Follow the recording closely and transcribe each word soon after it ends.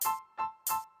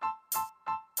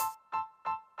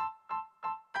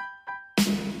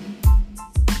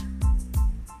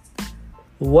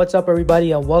What's up,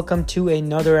 everybody, and welcome to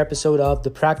another episode of the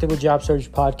Practical Job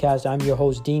Search Podcast. I'm your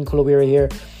host, Dean Kulovira here.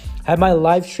 I had my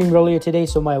live stream earlier today,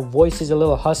 so my voice is a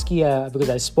little husky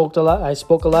because I spoke a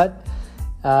lot.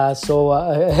 So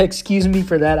excuse me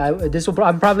for that.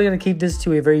 I'm probably going to keep this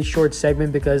to a very short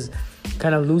segment because I'm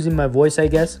kind of losing my voice, I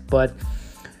guess. But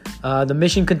the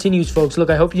mission continues, folks.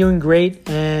 Look, I hope you're doing great.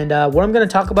 And what I'm going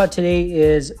to talk about today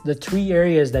is the 3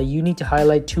 areas that you need to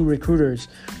highlight to recruiters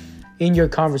in your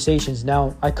conversations.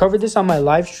 Now, I covered this on my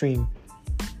live stream,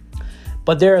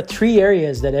 but there are 3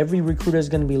 areas that every recruiter is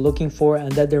going to be looking for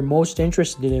and that they're most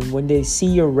interested in when they see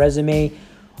your resume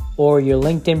or your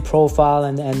LinkedIn profile.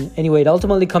 And anyway, it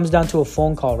ultimately comes down to a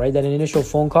phone call, right? That initial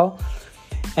phone call.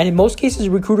 And in most cases,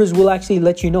 recruiters will actually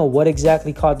let you know what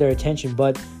exactly caught their attention.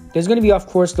 But there's going to be, of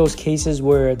course, those cases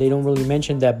where they don't really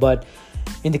mention that. But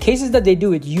in the cases that they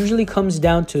do, it usually comes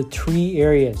down to 3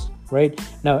 areas. Right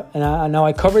now,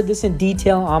 I covered this in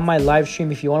detail on my live stream.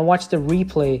 If you want to watch the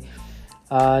replay,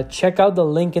 check out the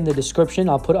link in the description.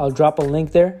 I'll drop a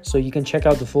link there so you can check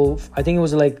out the full. I think it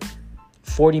was like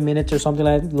 40 minutes or something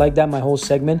like that. My whole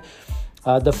segment.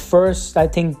 The first, I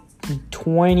think,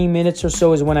 20 minutes or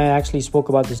so is when I actually spoke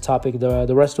about this topic.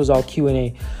 The rest was all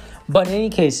Q&A. But in any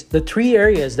case, the 3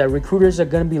 areas that recruiters are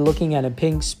going to be looking at and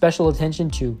paying special attention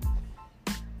to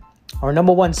are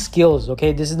number 1, skills.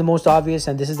 Okay, this is the most obvious,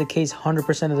 and this is the case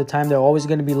 100% of the time. They're always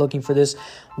going to be looking for this.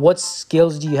 What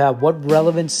skills do you have? What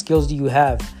relevant skills do you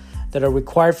have that are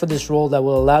required for this role that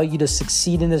will allow you to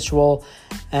succeed in this role,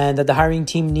 and that the hiring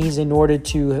team needs in order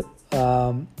to,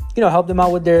 help them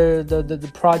out with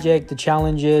the project, the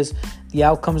challenges, the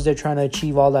outcomes they're trying to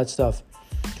achieve, all that stuff.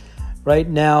 Right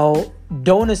now,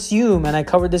 don't assume, and I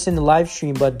covered this in the live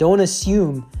stream, but don't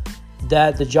assume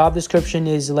that the job description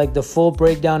is like the full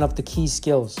breakdown of the key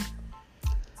skills,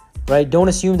 right? Don't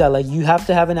assume that. Like, you have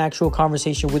to have an actual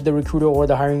conversation with the recruiter or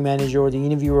the hiring manager or the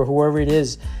interviewer, whoever it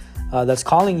is that's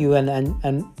calling you,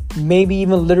 and maybe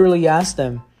even literally ask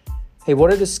them, hey,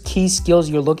 what are the key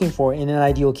skills you're looking for in an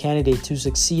ideal candidate to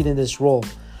succeed in this role?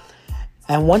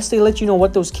 And once they let you know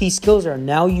what those key skills are,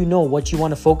 now you know what you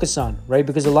want to focus on, right?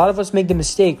 Because a lot of us make the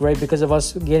mistake, right? Because of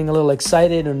us getting a little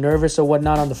excited or nervous or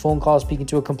whatnot on the phone call, speaking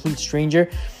to a complete stranger.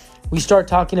 We start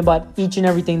talking about each and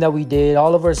everything that we did,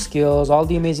 all of our skills, all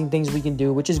the amazing things we can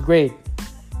do, which is great.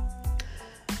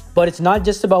 But it's not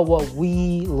just about what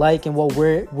we like and what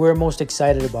we're most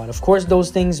excited about. Of course,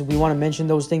 those things, we want to mention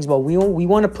those things, but we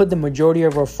want to put the majority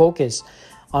of our focus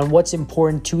on what's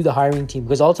important to the hiring team,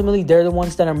 because ultimately they're the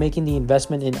ones that are making the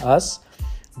investment in us.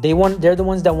 They're the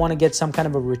ones that want to get some kind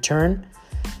of a return.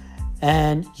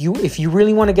 And if you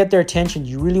really want to get their attention,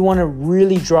 you really want to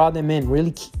really draw them in,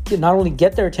 really not only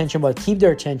get their attention, but keep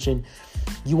their attention.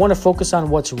 You want to focus on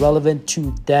what's relevant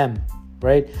to them,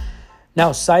 right?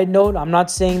 Now, side note, I'm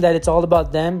not saying that it's all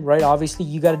about them, right? Obviously,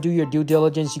 you got to do your due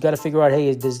diligence. You got to figure out, hey,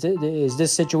 is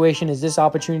this situation, is this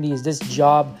opportunity, is this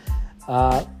job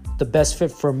the best fit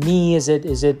for me? Is it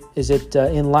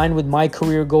in line with my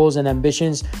career goals and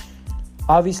ambitions?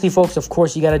 Obviously, folks, of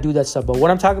course, you got to do that stuff. But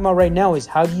what I'm talking about right now is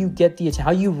how do you get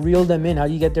how you reel them in? How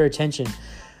do you get their attention?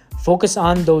 Focus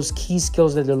on those key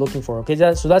skills that they're looking for. Okay,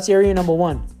 so that's area number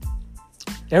 1.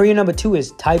 Area number 2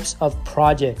 is types of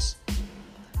projects.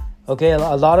 Okay, a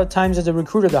lot of times as a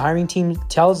recruiter, the hiring team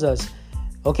tells us,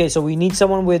 okay, so we need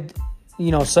someone with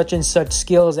such and such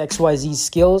skills, XYZ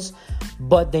skills,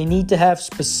 but they need to have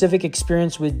specific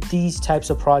experience with these types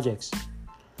of projects.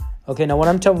 Okay, now when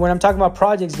I'm talking about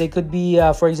projects, they could be,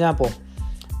 for example,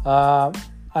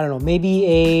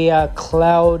 maybe a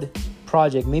cloud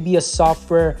project, maybe a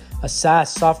SaaS,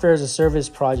 software as a service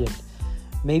project.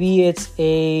 Maybe it's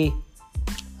a,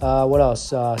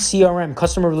 CRM,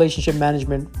 customer relationship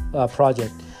management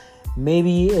project.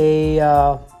 Maybe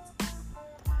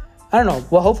I don't know.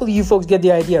 Well, hopefully you folks get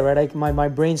the idea, right? My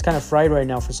brain's kind of fried right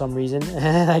now for some reason.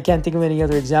 I can't think of any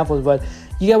other examples, but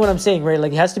you get what I'm saying, right?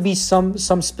 Like, it has to be some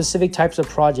specific types of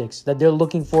projects that they're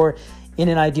looking for in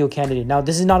an ideal candidate. Now,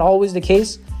 this is not always the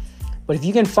case, but if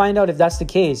you can find out if that's the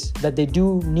case, that they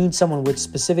do need someone with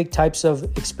specific types of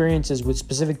experiences, with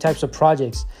specific types of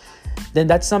projects, then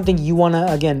that's something you want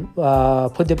to, again,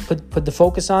 put the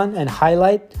focus on and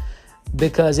highlight,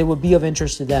 because it would be of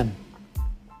interest to them.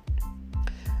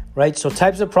 Right, so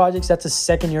types of projects, that's a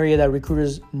second area that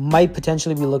recruiters might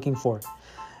potentially be looking for.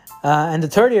 And the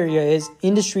third area is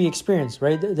industry experience,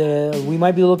 right? We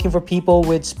might be looking for people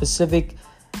with specific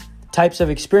types of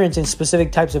experience in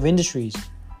specific types of industries,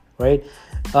 right?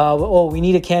 We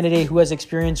need a candidate who has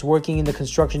experience working in the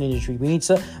construction industry. We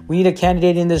need a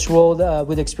candidate in this role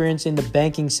with experience in the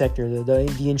banking sector,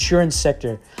 the insurance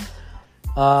sector,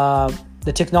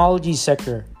 the technology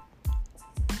sector.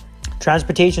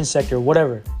 transportation sector,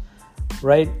 whatever,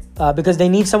 right? Because they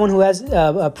need someone who has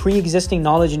a pre-existing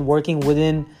knowledge in working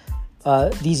within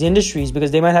these industries,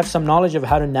 because they might have some knowledge of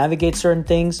how to navigate certain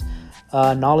things,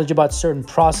 knowledge about certain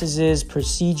processes,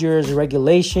 procedures,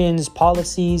 regulations,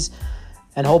 policies,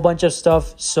 and a whole bunch of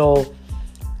stuff. So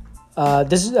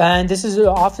this is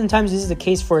oftentimes this is the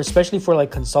case for, especially for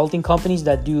like consulting companies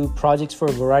that do projects for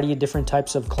a variety of different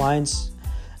types of clients.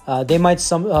 They might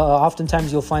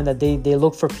oftentimes you'll find that they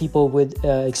look for people with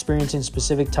experience in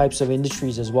specific types of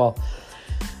industries as well.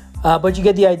 But you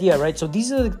get the idea, right? So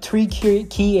these are the three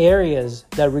key areas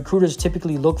that recruiters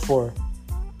typically look for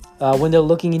when they're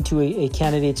looking into a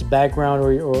candidate's background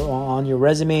or on your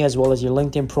resume, as well as your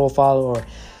LinkedIn profile, or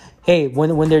hey,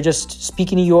 when they're just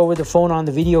speaking to you over the phone, on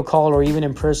the video call, or even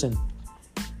in person.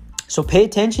 So pay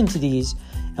attention to these.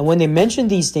 And when they mention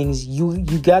these things,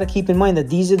 you got to keep in mind that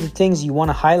these are the things you want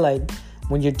to highlight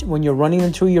when you're running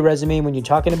them through your resume, when you're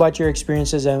talking about your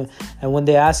experiences, and when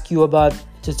they ask you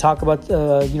to talk about,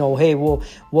 hey, well,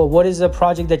 what is a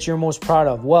project that you're most proud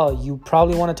of? Well, you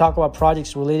probably want to talk about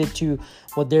projects related to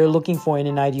what they're looking for in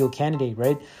an ideal candidate,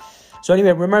 right? So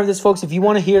anyway, remember this, folks. If you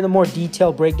want to hear the more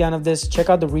detailed breakdown of this, check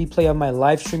out the replay of my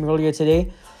live stream earlier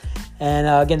today. And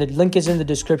again, the link is in the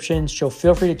description, so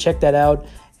feel free to check that out.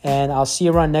 And I'll see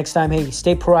you around next time. Hey,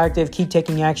 stay proactive, keep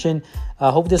taking action.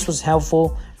 Hope this was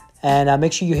helpful. And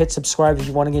make sure you hit subscribe if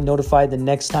you want to get notified the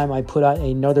next time I put out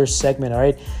another segment, all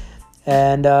right?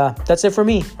 And that's it for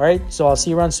me, all right? So I'll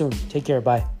see you around soon. Take care.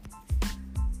 Bye.